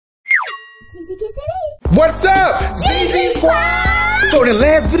What's up? ZZ Squad! So in the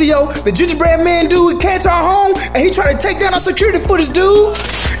last video, the Gingerbread Man dude came to our home and he tried to take down our security footage, dude.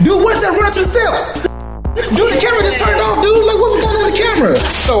 Dude, what's that running to the steps? Dude, the camera just turned off, dude. Like, what's going on with the camera?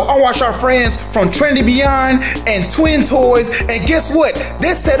 So I watched our friends from Trinity Beyond and Twin Toys, and guess what?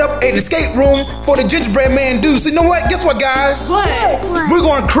 They set up an escape room for the Gingerbread Man dude. So you know what? Guess what, guys? What? We're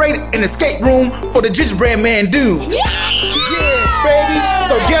gonna create an escape room for the Gingerbread Man dude. Yeah, baby.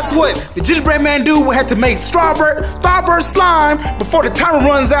 So guess what? The Gingerbread Man dude will have to make Starburst Slime before the timer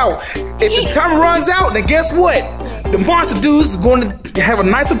runs out. If the timer runs out, then guess what? The monster dudes is going to have a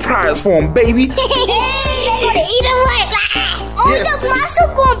nice surprise for him, baby. They're gonna eat him like yes. The monster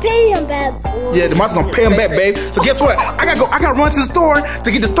gonna pay him back. Yeah, the monster gonna pay him back, babe. So guess what? I gotta run to the store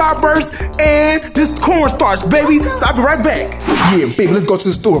to get the Starburst and this cornstarch, baby. So I'll be right back. Yeah, baby, let's go to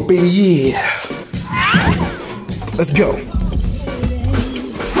the store, baby. Yeah. Let's go.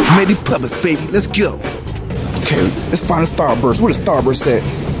 Made the puppets, baby. Let's go. Okay, let's find the Starburst. Where the Starburst at?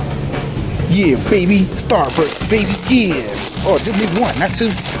 Yeah, baby. Starburst, baby. Yeah. Oh, just need one, not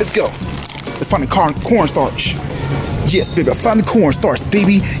two. Let's go. Let's find the cornstarch. Yes, baby. I found the cornstarch,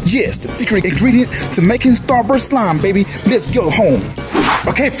 baby. Yes, the secret ingredient to making Starburst slime, baby. Let's go home.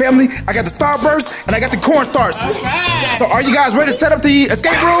 Okay, family. I got the Starburst and I got the cornstarch. Okay. So, are you guys ready to set up the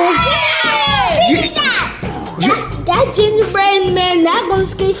escape room? Yeah. That Gingerbread Man not gonna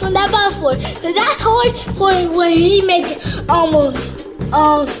escape from that platform. Cause that's hard for when he make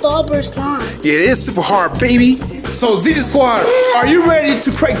Starburst slime. Yeah, it is super hard, baby. So ZZ Squad, are you ready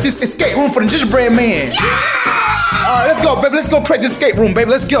to create this escape room for the Gingerbread Man? Yeah! Alright, let's go, baby. Let's go create this escape room, baby.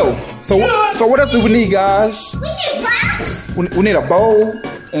 Let's go. So what else do we need, guys? We need box. We need a bowl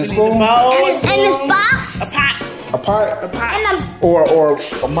and a spoon. And this box. A pot. A pot? A pot.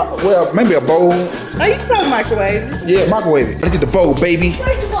 Well, maybe a bowl. Oh, you can probably microwave it. Yeah, microwave it. Let's get the bowl, baby.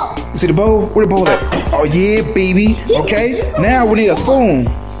 Where's the bowl? You see the bowl? Where the bowl at? Oh, yeah, baby. Okay, now we need a spoon.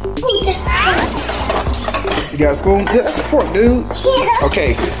 Oh, that's You got a spoon? Yeah, that's a fork, dude. Yeah.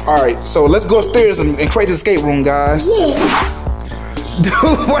 Okay, alright, so let's go upstairs and create the escape room, guys. Yeah.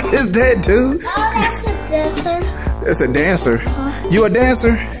 Dude, what is that, dude? Oh, that's a dancer. That's a dancer. You a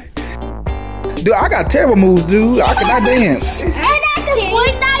dancer? Dude, I got terrible moves, dude. I cannot dance. And that's the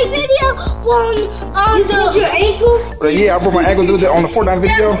Fortnite video on the your ankle. Yeah, I broke my ankle, dude, on the Fortnite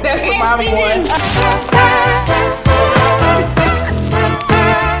video. That's what mommy won.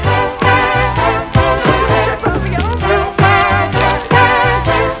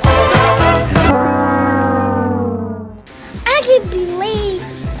 I can believe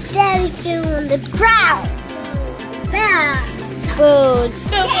Daddy feeling the proud. Food.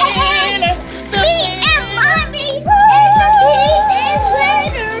 Me and Mommy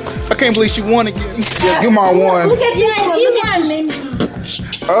I can't believe she won again. Yeah, you my one. Look at this. You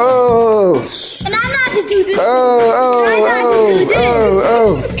guys. Oh. And I'm not to do this. Uh-oh.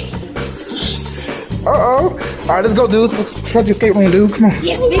 Alright, let's go, dude. Let's go try the escape room, dude. Come on.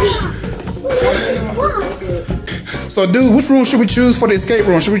 Yes, baby. So, dude, which room should we choose for the escape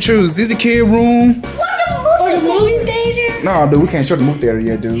room? Should we choose ZZ Kid room? Or the movie theater? No, dude, we can't show the movie theater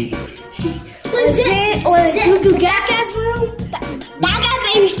yet, dude. Was it? Or the Goo Gaga's room? That guy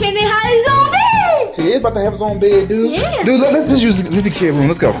baby finna have his own bed. He is about to have his own bed, dude. Yeah. Dude, let's just use ZZ Kid room.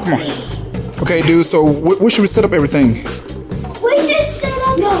 Let's go. Come on. Okay, dude, so where should we set up everything? We should set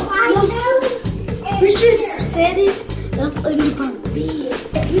up we should set it up under my bed.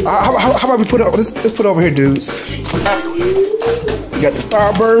 How about we put it? Let's put it over here, dudes. You got the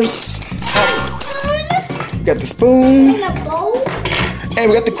Starburst. You got the spoon. And a bowl. And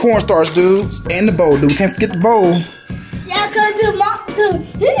we got the cornstarch, dudes. And the bowl, dude. We can't forget the bowl. Yeah, cause the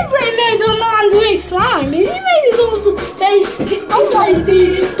Gingerbread Man don't know I'm doing slime. He made his own face. I was like,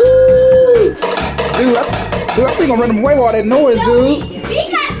 boo. Dude, I think I'm running away with all that noise, dude.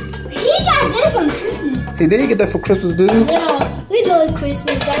 He got this on Christmas. He did get that for Christmas, dude. Yeah, we love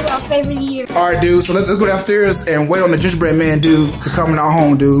Christmas. That's our favorite year. Alright, dude, so let's go downstairs and wait on the Gingerbread Man, dude, to come in our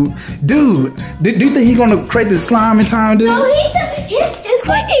home, dude. Dude, do you think he's gonna create the slime in time, dude? No, it's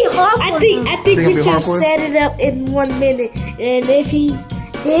going to be hard for him. I think we should set it up in 1 minute. And if he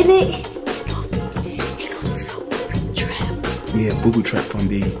didn't, he gonna start booby trap. Yeah, booby trap from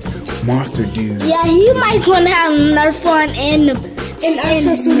the monster dude. Yeah, he might want to have another fun and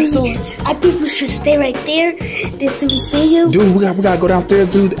So I think we should stay right there. This we see him. Dude, we gotta go downstairs,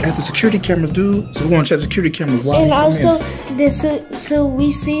 dude, at the security cameras, dude. So we're gonna check the security cameras while and also this so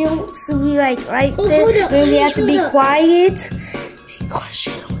we see him, so we like right there. Then we have to be quiet. He gonna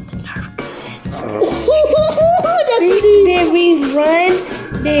shoot him with the Nerf guns. Then we run.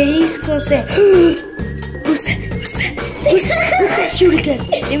 Then he's gonna say, "Who's that? Who's that?" Who's that shooting us?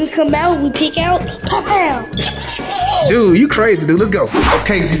 Then we come out, we pick out, pop out. Dude, you crazy, dude. Let's go.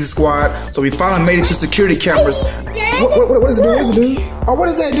 Okay, ZZ Squad. So we finally made it to security cameras. What does it do? What does it do? Oh, what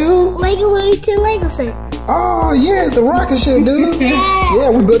does that do? Lego set. Oh, yeah, it's the rocket ship, dude. Yeah,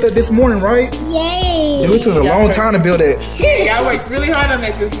 we built that this morning, right? Yay. Dude, it took a long time to build it. Y'all worked really hard on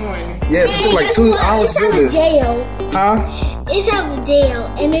that this morning. Yes, it took like 2 hours to build this. Huh? It's out of jail,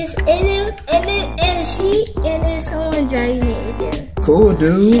 and it's and a sheet, and there's someone driving it in there. Cool,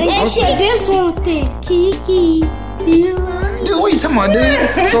 dude. And this one thing, Kiki. Dude, what are you talking about,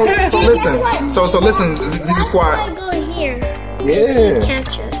 dude? So listen. So listen, ZZ Squad. That's why I go here. Yeah.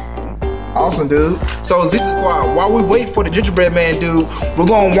 Capture. Awesome, dude. So ZZ Squad, while we wait for the Gingerbread Man, dude, we're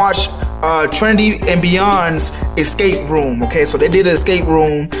gonna watch Trinity and Beyond's escape room. Okay, so they did an escape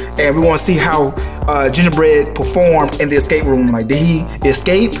room, and we want to see how Gingerbread performed in the escape room. Like, did he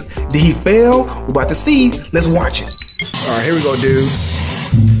escape? Did he fail? We're about to see. Let's watch it. All right, here we go, dudes.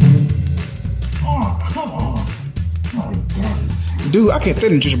 Dude, I can't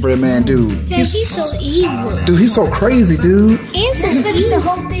stand the Gingerbread Man, dude. Yeah, he's so evil. Dude, he's so crazy, dude. And so finish the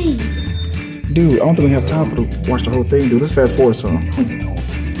whole thing. Dude, I don't think we have time to watch the whole thing, dude. Let's fast forward some.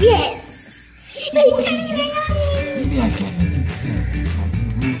 Yes. Maybe I can.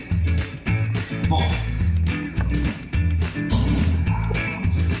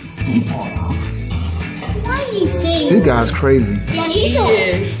 Why are you saying? This guy's crazy. Yeah, he's so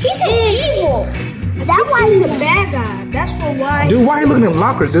evil. That's why he's a bad guy. That's for why. Dude, why are you looking in the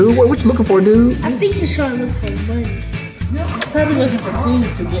locker, dude? What you looking for, dude? I think he's trying to look for money. Probably looking for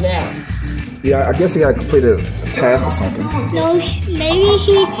clues to get out. Yeah, I guess he got to complete a task or something. No,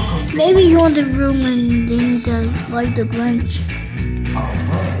 maybe he wants to ruin and then he does like the Grinch.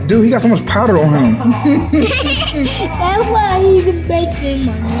 Dude, he got so much powder on him. That's why he's making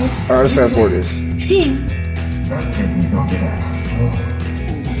money. Alright, let's fast forward this.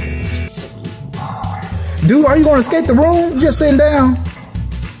 Dude, are you going to escape the room? You just sitting down.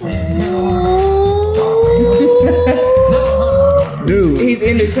 Dude. He's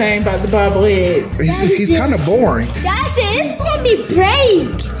entertained by the bobbleheads. He's kind of boring. Guys, it's gonna be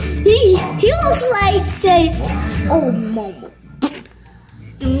break. He looks like say, oh mama.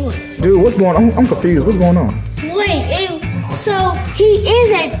 Dude, what's going on? I'm confused. What's going on? Wait, so he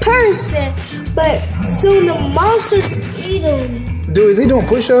is a person, but soon the monsters eat him. Dude, is he doing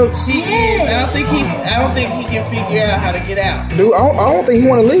push-ups? Yes. I don't think he can figure out how to get out. Dude, I don't think he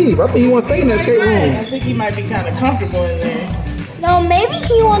want to leave. I think he want to stay in the escape I room. think he might be kind of comfortable in there. No, maybe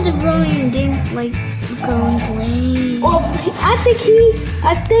he wants to run and then like go and play. Well, I think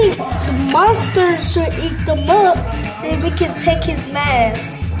the monsters should eat them up. Then we can take his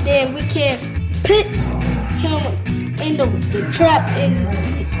mask. Then we can put him in the trap and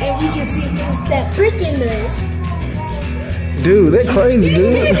we can see who's that freaking is. Dude, they're crazy,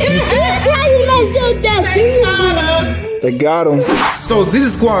 dude. They got him. So,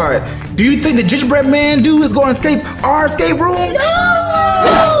 ZZ Squad, do you think the Gingerbread Man dude is going to escape our escape room? No!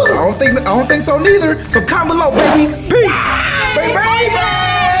 I don't think so neither. So comment below, baby. Peace.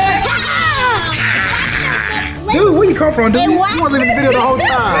 Dude, where you come from, dude? You wasn't in the video the whole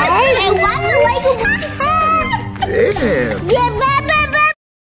time. Hey, what's a Lego? Yeah. Get back.